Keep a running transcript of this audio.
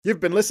You've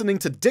been listening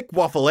to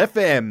Dickwaffle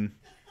FM.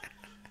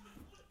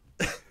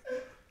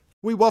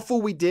 We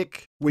waffle, we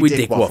dick, we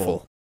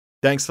dickwaffle.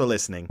 Thanks for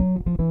listening.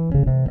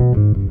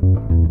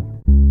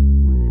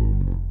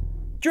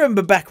 Do you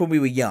remember back when we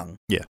were young?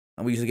 Yeah.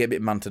 And we used to get a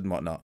bit munted and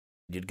whatnot.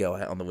 You'd go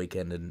out on the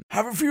weekend and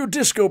have a few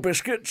disco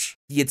biscuits.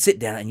 You'd sit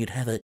down and you'd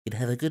have a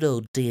good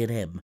old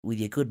D&M with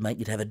your good mate.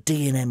 You'd have a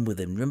D&M with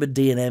him. Remember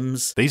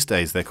D&Ms? These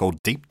days they're called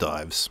deep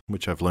dives,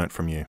 which I've learnt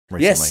from you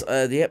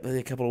recently. Yes,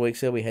 a couple of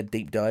weeks ago we had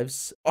deep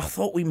dives. I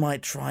thought we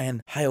might try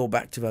and hail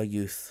back to our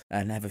youth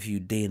and have a few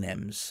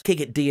D&Ms. Kick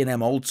it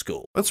D&M old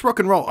school. Let's rock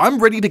and roll. I'm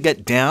ready to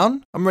get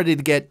down. I'm ready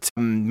to get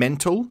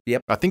mental.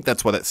 Yep. I think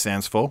that's what it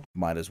stands for.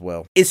 Might as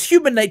well. Is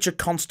human nature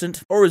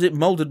constant or is it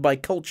moulded by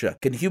culture?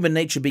 Can human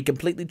nature be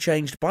completely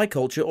changed by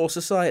culture or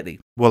society?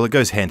 Well, it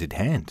goes hand in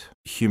hand.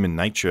 Human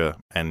nature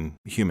and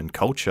human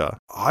culture,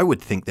 I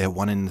would think they're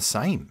one and the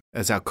same.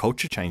 As our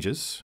culture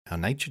changes, our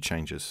nature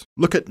changes.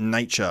 Look at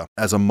nature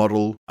as a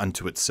model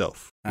unto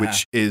itself,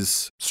 which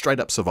is straight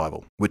up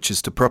survival, which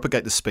is to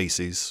propagate the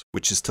species,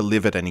 which is to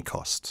live at any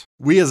cost.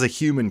 We as a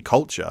human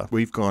culture,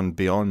 we've gone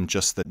beyond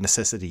just the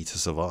necessity to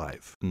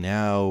survive.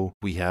 Now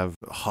we have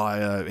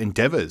higher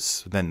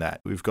endeavors than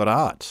that. We've got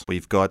art,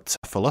 we've got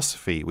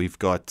philosophy, we've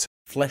got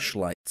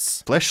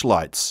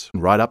fleshlights,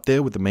 right up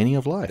there with the meaning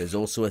of life. There's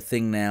also a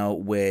thing now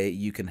where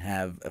you can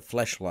have a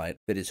fleshlight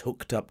that is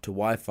hooked up to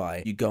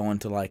Wi-Fi. You go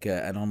into like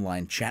an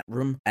online chat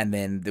room, and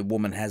then the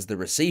woman has the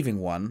receiving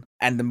one,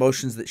 and the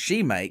motions that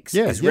she makes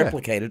is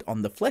replicated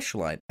on the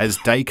fleshlight. As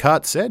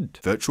Descartes said,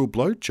 virtual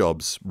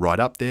blowjobs, right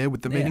up there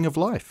with the meaning of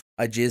life.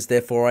 I jizz,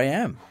 therefore I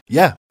am.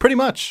 Yeah, pretty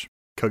much.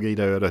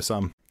 Cogito ergo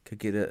sum.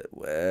 Cogito.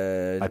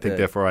 I think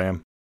therefore I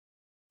am.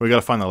 We got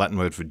to find the Latin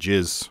word for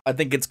jizz. I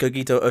think it's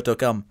cogito ergo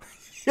cum.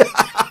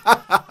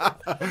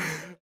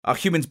 Are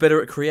humans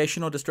better at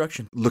creation or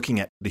destruction? Looking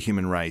at the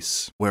human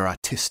race, we're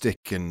artistic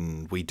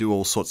and we do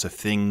all sorts of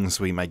things.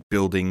 We make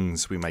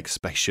buildings, we make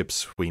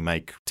spaceships, we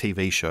make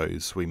TV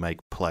shows, we make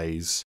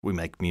plays, we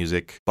make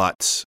music,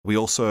 but we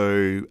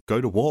also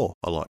go to war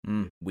a lot.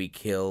 We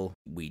kill,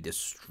 we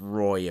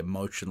destroy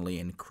emotionally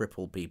and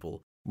cripple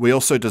people. We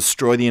also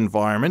destroy the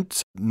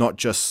environment, not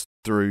just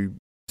through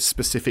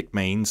specific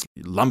means,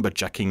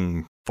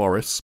 lumberjacking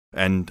forests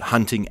and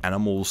hunting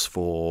animals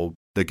for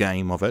the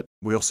game of it.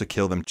 We also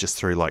kill them just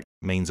through like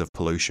means of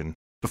pollution.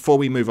 Before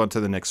we move on to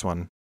the next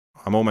one,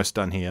 I'm almost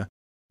done here.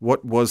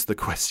 What was the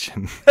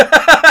question?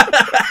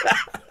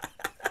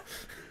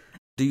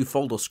 Do you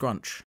fold or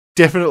scrunch?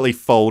 Definitely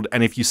fold.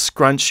 And if you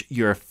scrunch,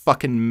 you're a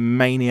fucking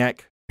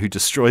maniac who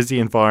destroys the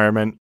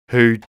environment,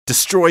 who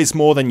destroys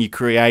more than you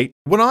create.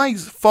 When I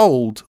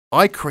fold,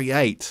 I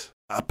create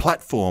a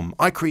platform.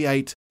 I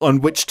create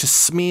on which to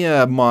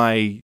smear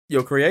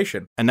your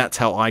creation. And that's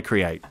how I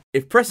create.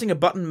 If pressing a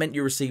button meant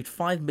you received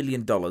 $5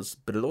 million,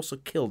 but it also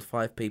killed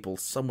 5 people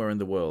somewhere in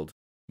the world,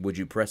 would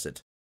you press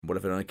it? What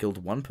if it only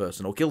killed 1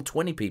 person or killed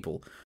 20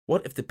 people?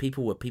 What if the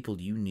people were people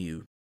you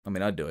knew? I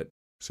mean, I'd do it.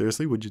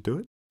 Seriously, would you do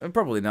it?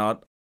 Probably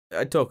not.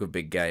 I talk a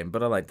big game,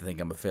 but I like to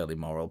think I'm a fairly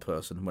moral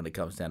person when it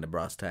comes down to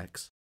brass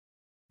tacks.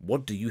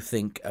 What do you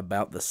think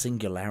about the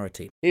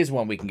singularity? Here's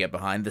one we can get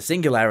behind. The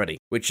singularity,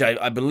 which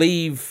I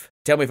believe,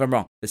 tell me if I'm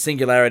wrong, the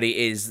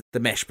singularity is the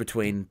mesh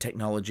between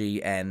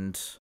technology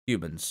and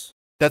humans.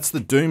 That's the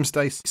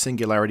doomsday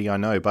singularity I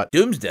know, but...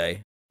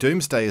 Doomsday?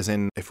 Doomsday is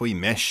in, if we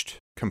meshed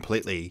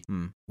completely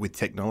with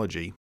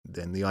technology,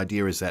 then the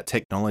idea is that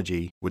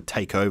technology would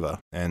take over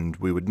and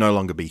we would no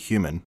longer be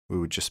human. We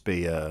would just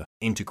be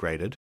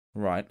integrated.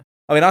 Right.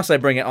 I mean, I say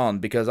bring it on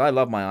because I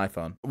love my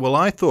iPhone. Well,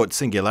 I thought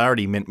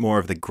singularity meant more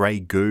of the grey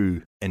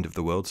goo end of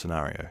the world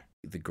scenario.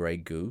 The grey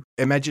goo?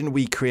 Imagine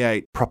we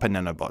create proper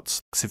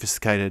nanobots,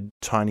 sophisticated,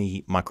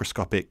 tiny,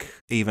 microscopic,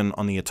 even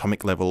on the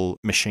atomic level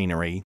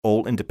machinery,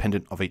 all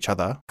independent of each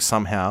other.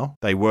 Somehow,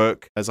 they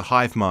work as a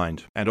hive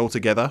mind. And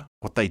altogether,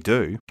 what they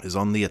do is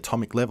on the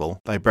atomic level,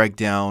 they break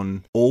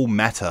down all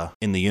matter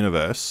in the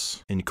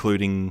universe,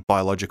 including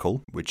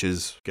biological, which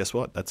is, guess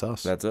what? That's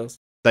us. That's us.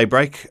 They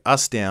break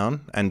us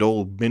down and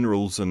all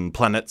minerals and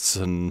planets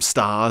and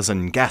stars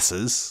and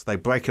gases, they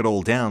break it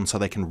all down so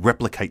they can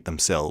replicate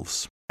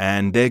themselves.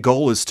 And their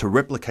goal is to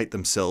replicate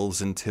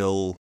themselves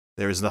until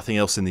there is nothing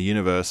else in the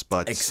universe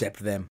but... except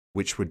them.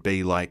 Which would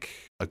be like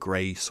a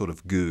grey sort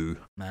of goo.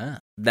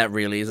 That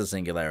really is a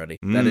singularity.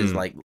 That is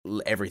like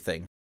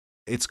everything.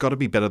 It's got to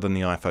be better than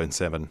the iPhone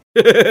 7.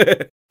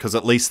 Because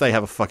at least they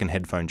have a fucking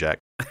headphone jack.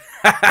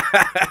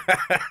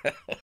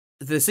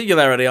 The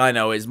singularity I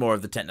know is more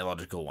of the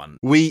technological one.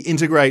 We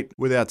integrate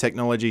with our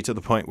technology to the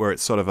point where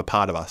it's sort of a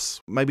part of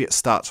us. Maybe it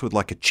starts with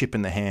like a chip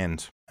in the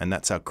hand, and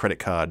that's our credit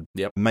card.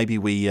 Yep. Maybe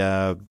we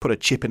put a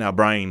chip in our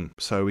brain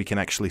so we can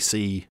actually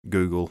see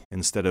Google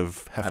instead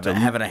of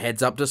having a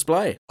heads-up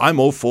display. I'm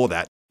all for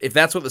that. If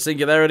that's what the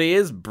singularity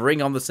is,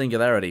 bring on the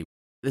singularity.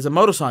 There's a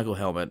motorcycle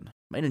helmet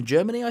made in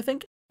Germany, I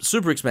think.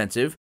 Super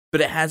expensive,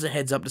 but it has a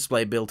heads-up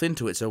display built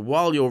into it, so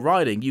while you're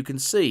riding, you can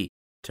see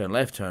turn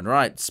left, turn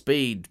right,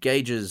 speed,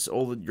 gauges,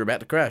 all that you're about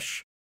to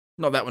crash.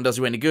 Not that one does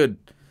you any good.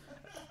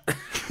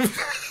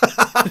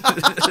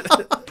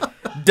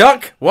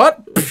 Duck,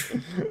 what?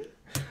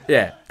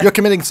 Yeah. You're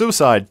committing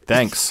suicide.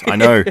 Thanks. I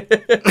know.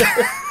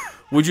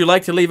 Would you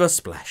like to leave a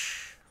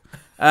splash?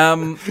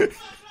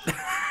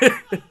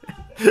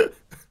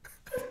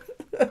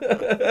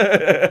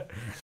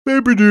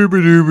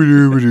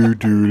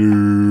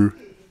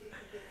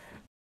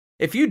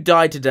 If you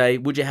died today,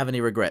 would you have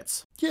any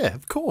regrets? Yeah,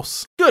 of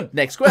course. Good.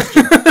 Next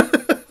question.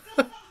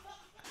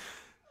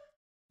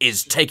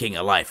 Is taking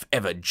a life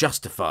ever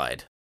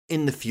justified?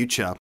 In the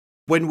future,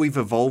 when we've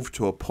evolved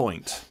to a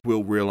point,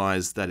 we'll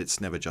realize that it's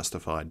never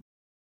justified.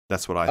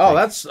 That's what I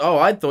think.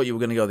 I thought you were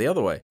going to go the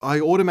other way. I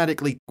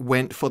automatically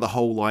went for the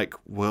whole,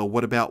 well,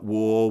 what about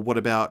war? What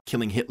about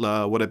killing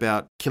Hitler? What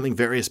about killing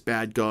various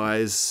bad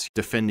guys,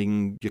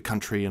 defending your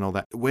country and all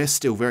that? We're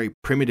still very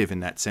primitive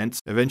in that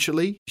sense.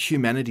 Eventually,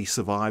 humanity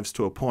survives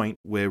to a point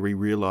where we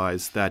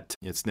realize that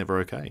it's never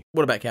okay.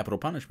 What about capital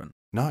punishment?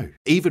 No.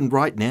 Even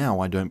right now,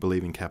 I don't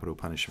believe in capital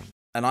punishment.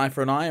 An eye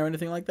for an eye or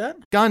anything like that?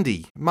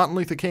 Gandhi, Martin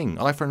Luther King,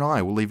 eye for an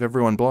eye will leave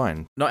everyone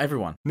blind. Not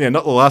everyone. Yeah,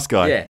 not the last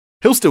guy. Yeah.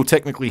 He'll still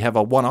technically have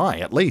a one eye,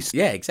 at least.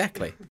 Yeah,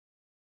 exactly.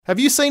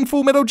 Have you seen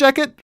Full Metal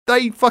Jacket?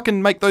 They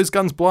fucking make those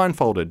guns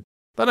blindfolded.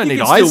 They don't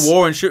need eyes. He can still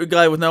war and shoot a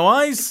guy with no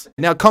eyes.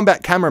 Now,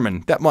 combat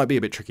cameraman, that might be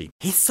a bit tricky.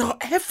 He saw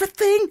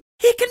everything.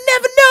 He can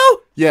never know.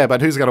 Yeah, but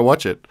who's going to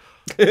watch it?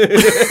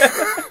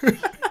 It's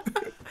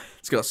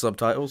got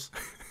subtitles.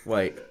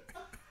 Wait.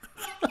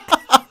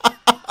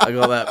 I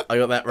got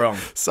that wrong.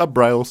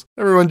 Sub-brails.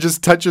 Everyone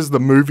just touches the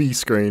movie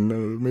screen, the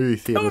movie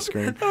theater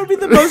screen. That would be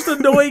the most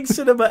annoying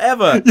cinema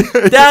ever.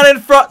 Yeah. Down in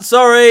front,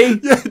 sorry.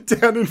 Yeah,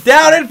 down in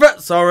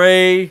front,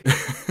 sorry.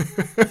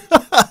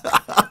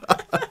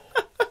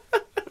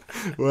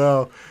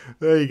 Well,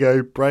 there you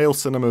go. Braille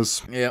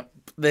cinemas. Yep.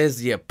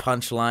 There's your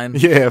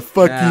punchline. Yeah,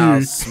 fuck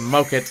you.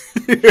 Smoke it.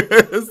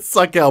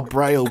 Suck our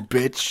Braille,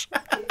 bitch.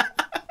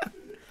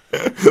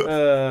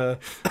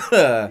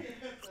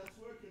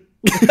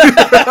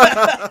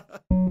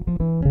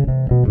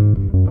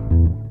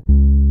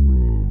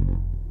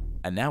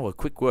 And now a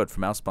quick word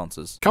from our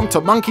sponsors. Come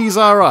to Monkeys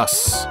Are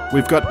Us.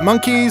 We've got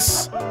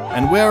monkeys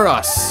and we're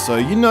us. So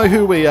you know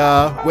who we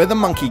are. We're the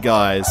monkey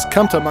guys.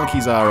 Come to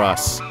Monkeys Are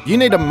Us. You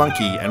need a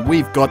monkey and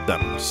we've got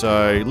them.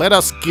 So let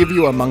us give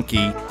you a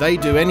monkey. They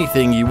do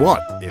anything you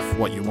want. If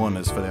what you want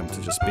is for them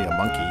to just be a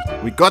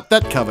monkey. We got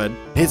that covered.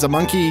 Here's a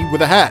monkey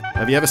with a hat.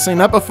 Have you ever seen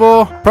that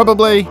before?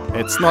 Probably.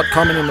 It's not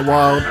common in the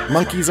wild.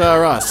 Monkeys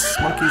Are Us.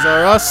 Monkeys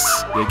Are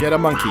Us. You get a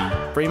monkey.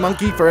 Free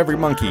monkey for every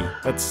monkey.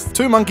 That's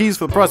 2 monkeys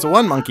for the price of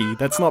 1 monkey.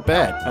 That's not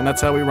bad. And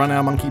that's how we run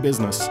our monkey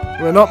business.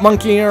 We're not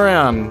monkeying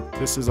around.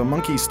 This is a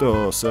monkey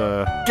store,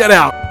 sir. Get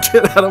out.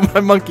 Get out of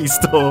my monkey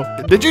store.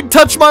 Did you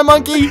touch my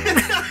monkey?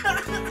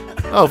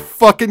 I'll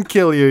fucking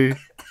kill you.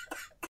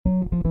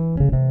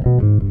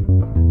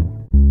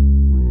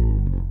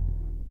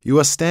 You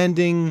are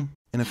standing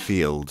in a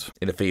field.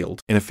 In a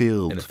field. In a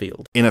field. In a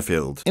field. In a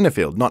field. In a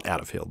field, not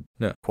out of field.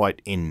 No.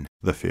 Quite in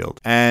the field.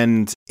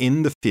 And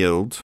in the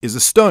field is a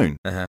stone.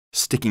 Uh-huh.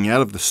 Sticking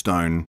out of the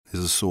stone is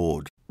a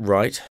sword.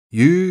 Right.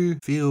 You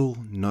feel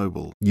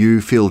noble.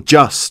 You feel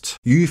just.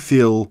 You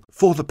feel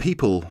for the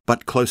people,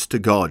 but close to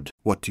God.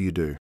 What do you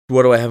do?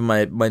 What do I have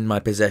in my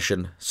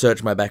possession?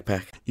 Search my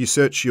backpack. You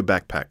search your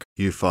backpack.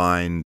 You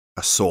find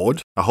a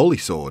sword, a holy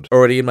sword.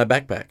 Already in my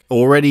backpack.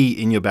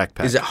 Already in your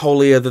backpack. Is it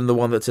holier than the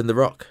one that's in the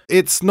rock?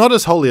 It's not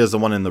as holy as the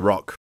one in the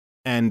rock.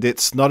 And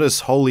it's not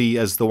as holy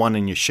as the one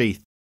in your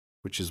sheath,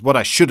 which is what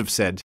I should have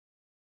said.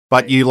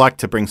 But you like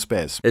to bring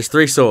spares. There's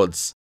 3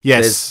 swords.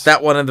 Yes. There's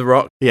that one in the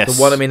rock, yes.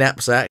 The one in my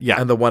knapsack,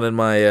 yeah. And the one in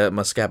my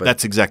my scabbard.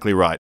 That's exactly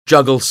right.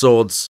 Juggle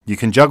swords. You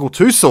can juggle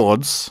 2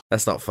 swords.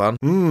 That's not fun.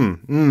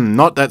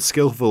 Not that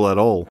skillful at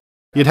all.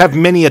 You'd have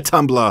many a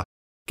tumbler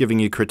giving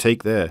you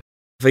critique there.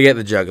 Forget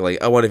the juggling.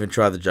 I won't even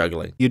try the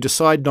juggling. You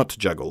decide not to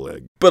juggle.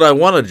 But I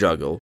want to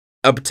juggle.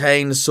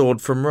 Obtain sword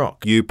from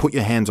rock. You put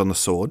your hands on the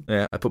sword.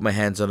 Yeah, I put my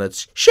hands on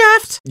its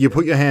shaft. You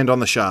put your hand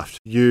on the shaft.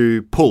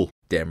 You pull.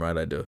 Damn right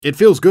I do. It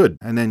feels good.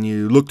 And then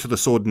you look to the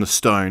sword in the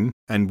stone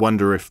and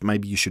wonder if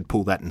maybe you should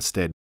pull that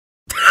instead.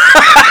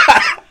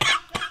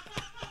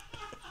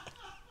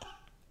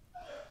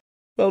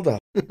 Well done.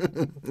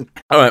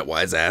 All right,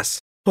 wise ass.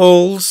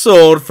 Pull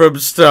sword from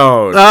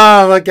stone.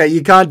 Oh, okay.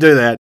 You can't do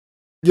that.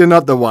 You're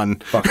not the one.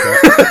 Fuck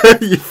that.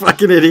 You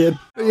fucking idiot.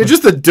 You're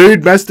just a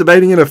dude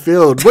masturbating in a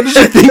field. What did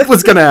you think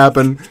was going to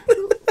happen?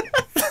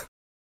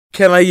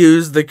 Can I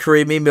use the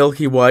creamy,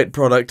 milky white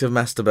product of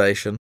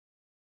masturbation,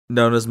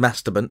 known as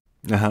masturbant,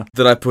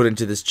 that I put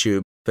into this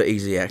tube for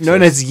easy access?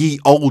 Known as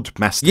ye old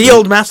masturbant. Ye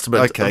old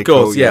masturbant, okay, of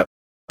course, cool, yeah.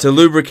 To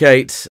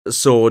lubricate a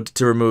sword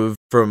to remove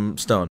from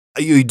stone.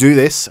 You do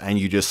this and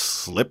you just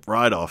slip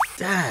right off.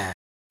 Ah.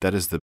 That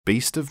is the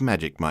beast of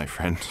magic, my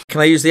friend.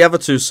 Can I use the other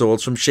 2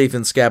 swords from sheath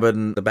and scabbard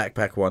and the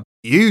backpack one?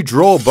 You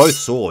draw both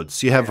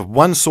swords. You have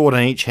 1 sword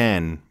in each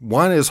hand.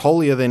 One is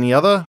holier than the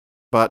other,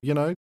 but,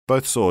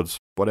 both swords,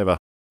 whatever.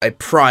 I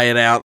pry it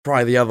out,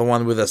 pry the other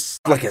one with a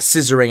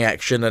scissoring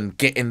action and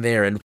get in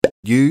there and...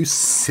 You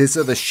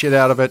scissor the shit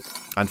out of it.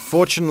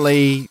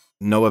 Unfortunately,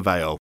 no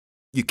avail.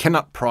 You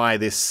cannot pry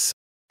this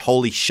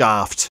holy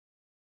shaft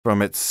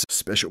from its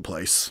special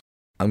place.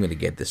 I'm going to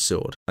get this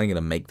sword. I'm going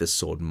to make this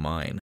sword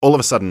mine. All of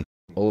a sudden,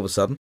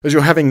 as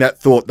you're having that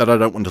thought that I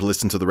don't want to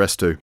listen to the rest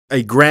to,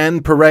 a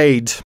grand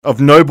parade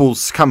of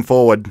nobles come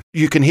forward.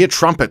 You can hear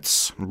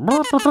trumpets.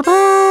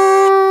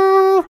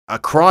 A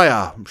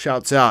crier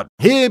shouts out,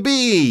 "Here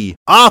be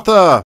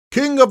Arthur,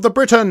 King of the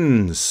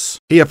Britons!"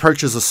 He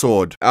approaches a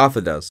sword.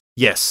 Arthur does.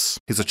 Yes,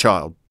 he's a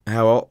child.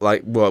 How old?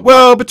 Like, what?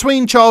 Well,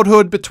 between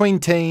childhood, between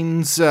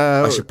teens.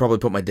 I should probably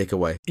put my dick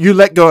away. You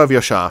let go of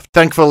your shaft.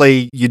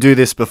 Thankfully, you do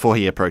this before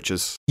he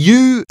approaches.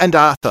 You and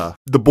Arthur,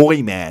 the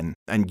boy man,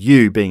 and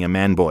you being a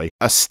man boy,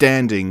 are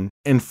standing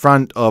in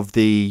front of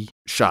the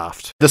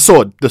shaft. The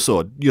sword.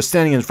 You're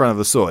standing in front of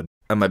the sword.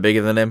 Am I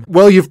bigger than him?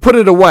 Well, you've put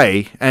it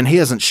away, and he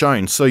hasn't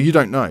shown, so you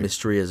don't know.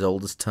 Mystery as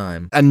old as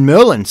time. And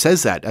Merlin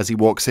says that as he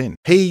walks in.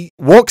 He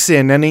walks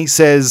in and he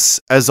says,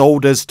 "As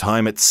old as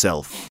time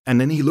itself." And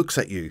then he looks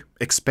at you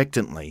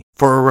expectantly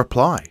for a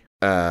reply.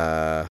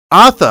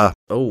 Arthur.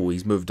 Oh,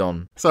 he's moved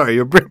on. Sorry,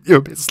 you're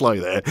a bit slow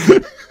there.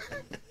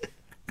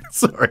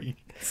 Sorry.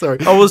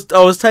 I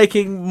was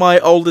taking my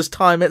oldest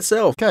time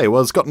itself. Okay,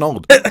 well, it's gotten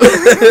old.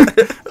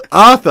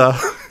 Arthur.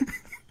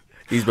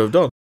 He's moved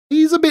on.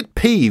 He's a bit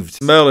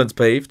peeved. Merlin's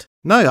peeved.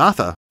 No,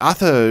 Arthur.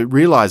 Arthur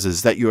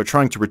realizes that you are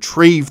trying to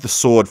retrieve the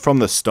sword from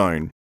the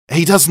stone.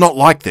 He does not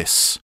like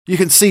this. You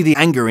can see the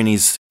anger in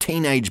his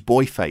teenage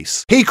boy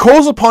face. He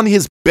calls upon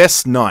his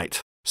best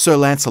knight, Sir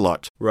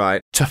Lancelot,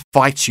 right, to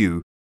fight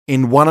you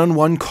in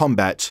one-on-one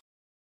combat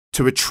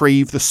to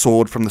retrieve the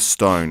sword from the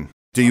stone.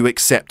 Do you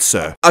accept,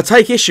 sir? I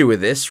take issue with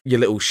this, you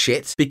little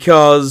shit,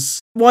 because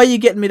why are you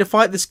getting me to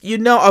fight this? You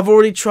know I've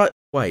already tried...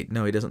 Wait,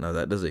 no, he doesn't know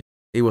that, does he?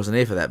 He wasn't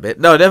here for that bit.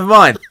 No, never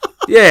mind.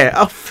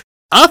 Yeah.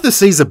 Arthur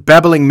sees a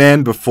babbling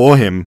man before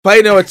him.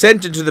 Pay no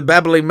attention to the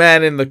babbling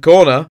man in the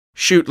corner.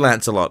 Shoot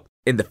Lancelot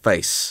in the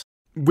face.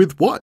 With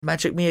what?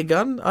 Magic me a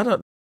gun?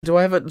 Do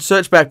I have a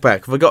search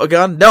backpack? Have I got a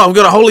gun? No, I've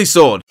got a holy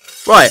sword.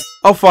 Right,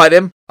 I'll fight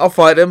him.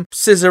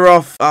 Scissor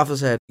off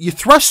Arthur's head. You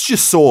thrust your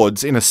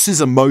swords in a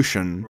scissor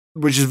motion,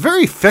 which is a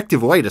very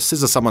effective way to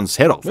scissor someone's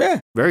head off.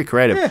 Yeah. Very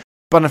creative. Yeah.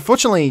 But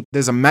unfortunately,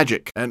 there's a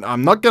magic, and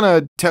I'm not going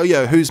to tell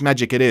you whose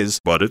magic it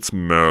is, but it's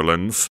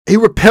Merlin's. He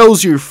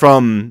repels you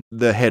from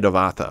the head of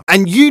Arthur,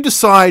 and you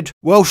decide,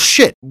 well,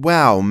 shit,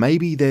 wow,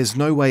 maybe there's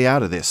no way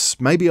out of this.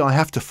 Maybe I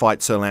have to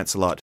fight Sir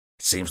Lancelot.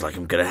 Seems like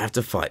I'm going to have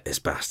to fight this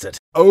bastard.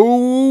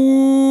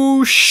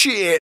 Oh,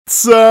 shit,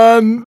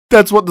 son.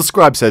 That's what the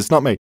scribe says,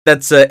 not me.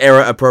 That's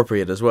era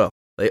appropriate as well.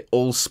 They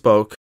all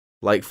spoke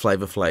like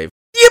Flavor Flav.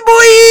 Yeah,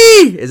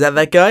 boy! Is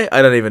that guy?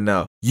 I don't even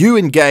know. You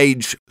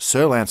engage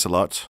Sir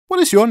Lancelot. What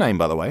is your name,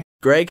 by the way?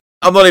 Greg?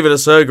 I'm not even a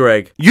Sir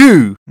Greg.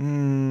 You,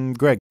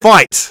 Greg.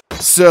 Fight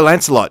Sir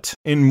Lancelot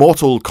in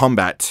mortal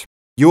combat.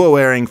 You are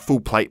wearing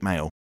full plate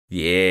mail.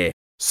 Yeah.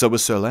 So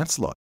was Sir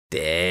Lancelot.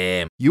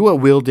 Damn. You are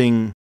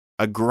wielding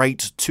a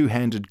great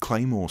two-handed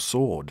claymore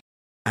sword.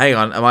 Hang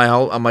on,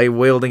 am I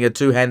wielding a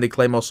two-handed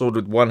claymore sword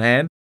with one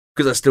hand?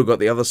 Because I still got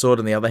the other sword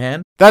in the other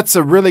hand? That's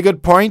a really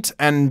good point,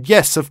 and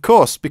yes, of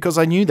course, because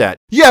I knew that.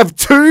 You have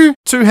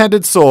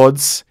two-handed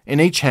swords in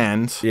each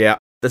hand. Yeah,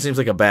 that seems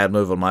like a bad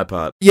move on my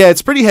part. Yeah,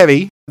 it's pretty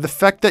heavy. The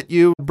fact that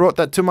you brought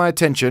that to my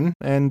attention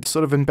and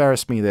sort of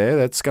embarrassed me there,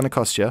 that's going to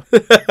cost you.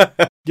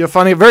 You're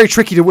finding it very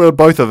tricky to wield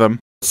both of them.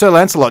 Sir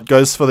Lancelot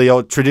goes for the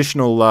old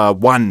traditional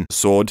one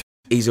sword.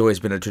 He's always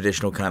been a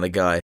traditional kind of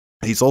guy.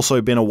 He's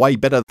also been a way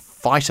better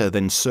fighter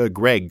than Sir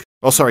Greg.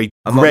 Oh, sorry,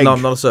 Greg.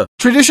 I'm not a sir.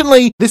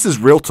 Traditionally, this is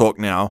real talk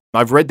now.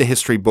 I've read the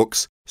history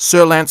books.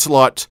 Sir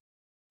Lancelot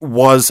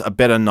was a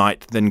better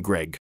knight than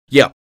Greg.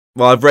 Yeah.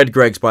 Well, I've read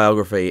Greg's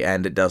biography,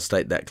 and it does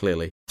state that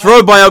clearly.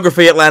 Throw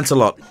biography at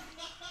Lancelot.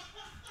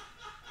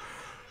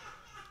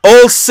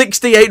 All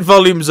 68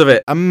 volumes of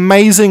it.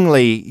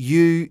 Amazingly,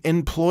 you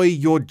employ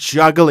your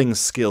juggling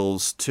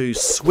skills to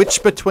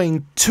switch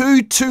between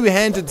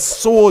two-handed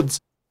swords,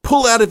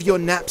 pull out of your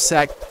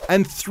knapsack,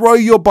 and throw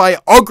your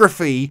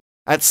biography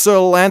at Sir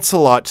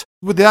Lancelot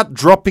without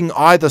dropping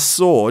either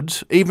sword,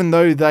 even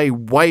though they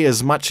weigh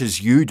as much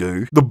as you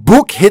do. The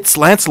book hits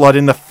Lancelot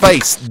in the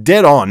face,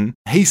 dead on.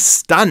 He's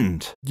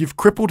stunned. You've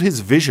crippled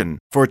his vision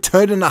for a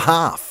turn and a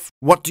half.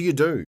 What do you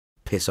do?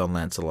 Piss on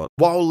Lancelot.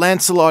 While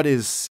Lancelot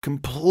is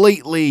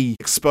completely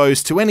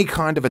exposed to any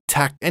kind of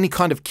attack, any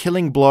kind of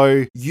killing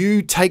blow,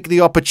 you take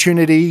the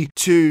opportunity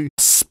to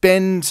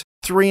spend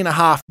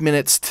 3.5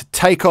 minutes to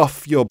take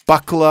off your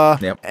buckler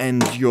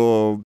and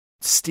your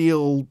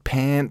steel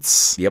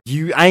pants. Yep.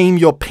 You aim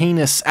your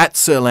penis at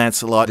Sir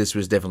Lancelot. This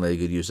was definitely a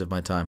good use of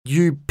my time.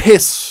 You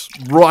piss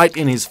right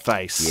in his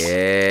face.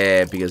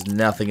 Yeah, because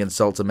nothing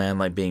insults a man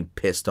like being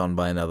pissed on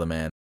by another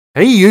man.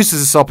 He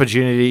uses this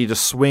opportunity to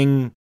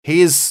swing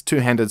his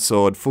two-handed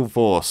sword full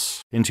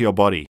force into your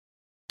body.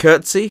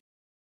 Curtsy?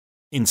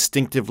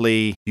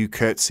 Instinctively, you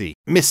curtsy,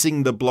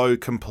 missing the blow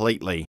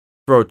completely.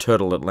 Throw a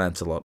turtle at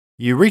Lancelot.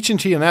 You reach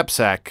into your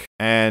knapsack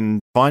and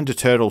find a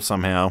turtle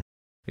somehow.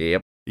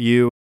 Yep.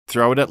 You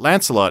throw it at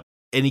Lancelot,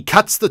 and he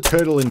cuts the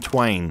turtle in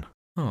twain.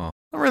 Oh.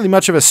 Not really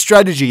much of a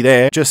strategy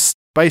there, just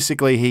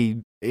basically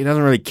he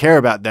doesn't really care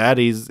about that.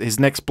 His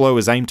next blow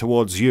is aimed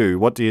towards you.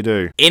 What do you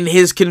do? In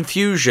his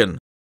confusion,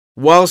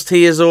 whilst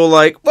he is all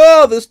like,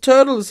 "Whoa, this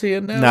turtle is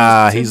here now."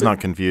 Nah, he's not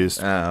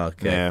confused. Oh,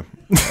 okay. Yeah.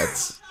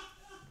 That's...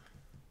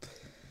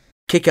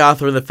 Kick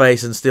Arthur in the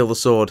face and steal the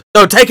sword.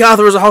 No, take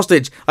Arthur as a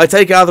hostage. I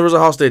take Arthur as a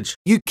hostage.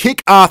 You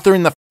kick Arthur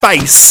in the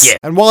face, Yeah.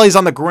 and while he's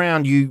on the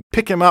ground, you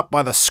pick him up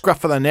by the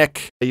scruff of the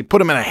neck, you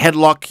put him in a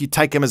headlock, you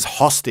take him as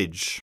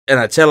hostage. And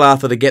I tell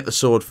Arthur to get the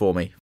sword for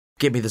me.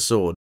 Get me the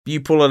sword. You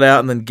pull it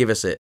out and then give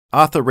us it.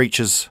 Arthur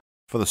reaches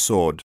for the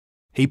sword.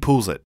 He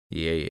pulls it.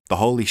 Yeah. The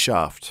holy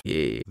shaft.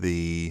 Yeah.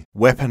 The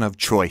weapon of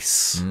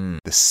choice.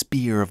 The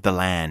spear of the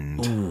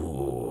land.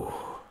 Ooh.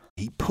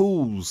 He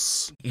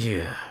pulls.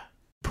 Yeah.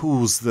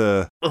 Pulls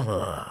the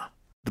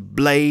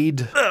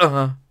blade.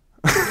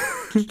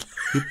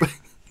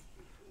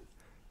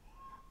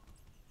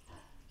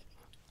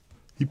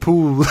 He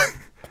pulls.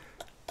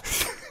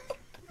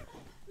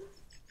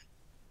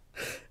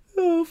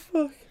 Oh,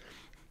 fuck.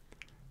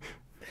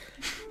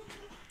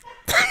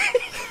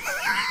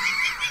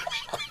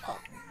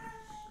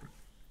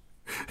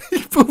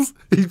 He pulls.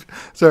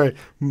 Sorry.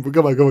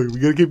 Come on. We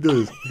gotta keep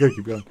doing this. We gotta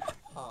keep going.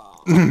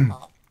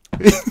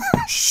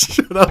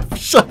 Shut up.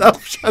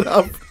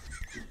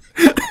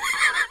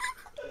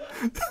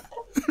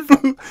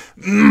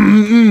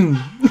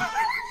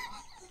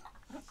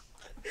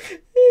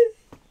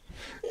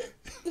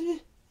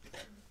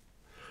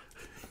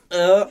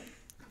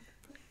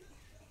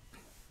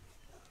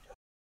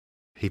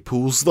 He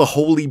pulls the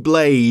holy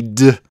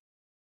blade.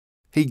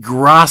 He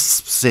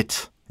grasps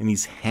it in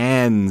his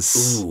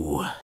hands.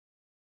 Ooh.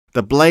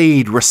 The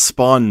blade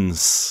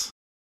responds.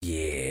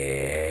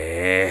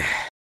 Yeah.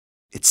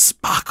 It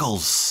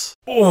sparkles.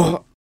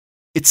 Oh.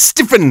 It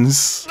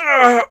stiffens.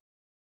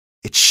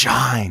 It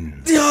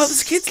shines. Oh,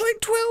 this kid's like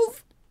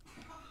 12.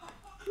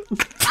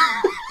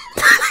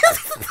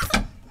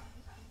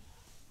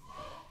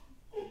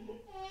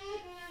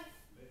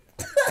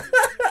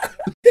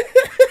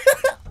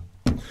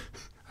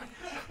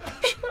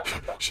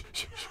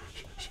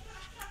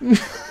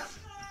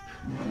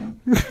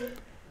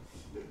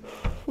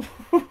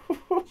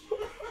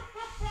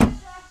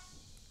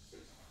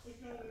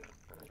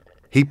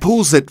 He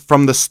pulls it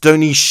from the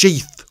stony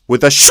sheath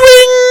with a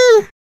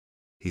swing.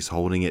 He's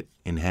holding it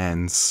in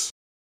hands.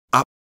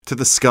 Up to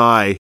the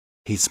sky.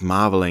 He's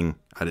marveling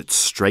at its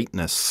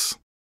straightness.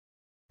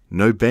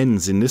 No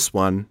bends in this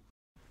one.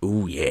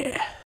 Ooh,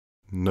 yeah.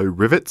 No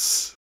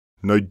rivets.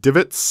 No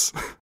divots.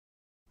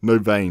 No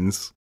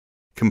veins.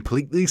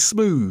 Completely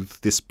smooth,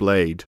 this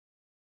blade.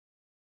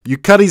 You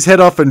cut his head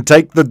off and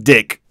take the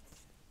dick.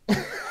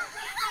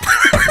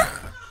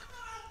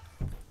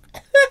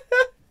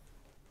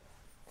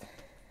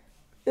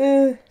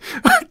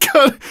 I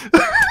can't.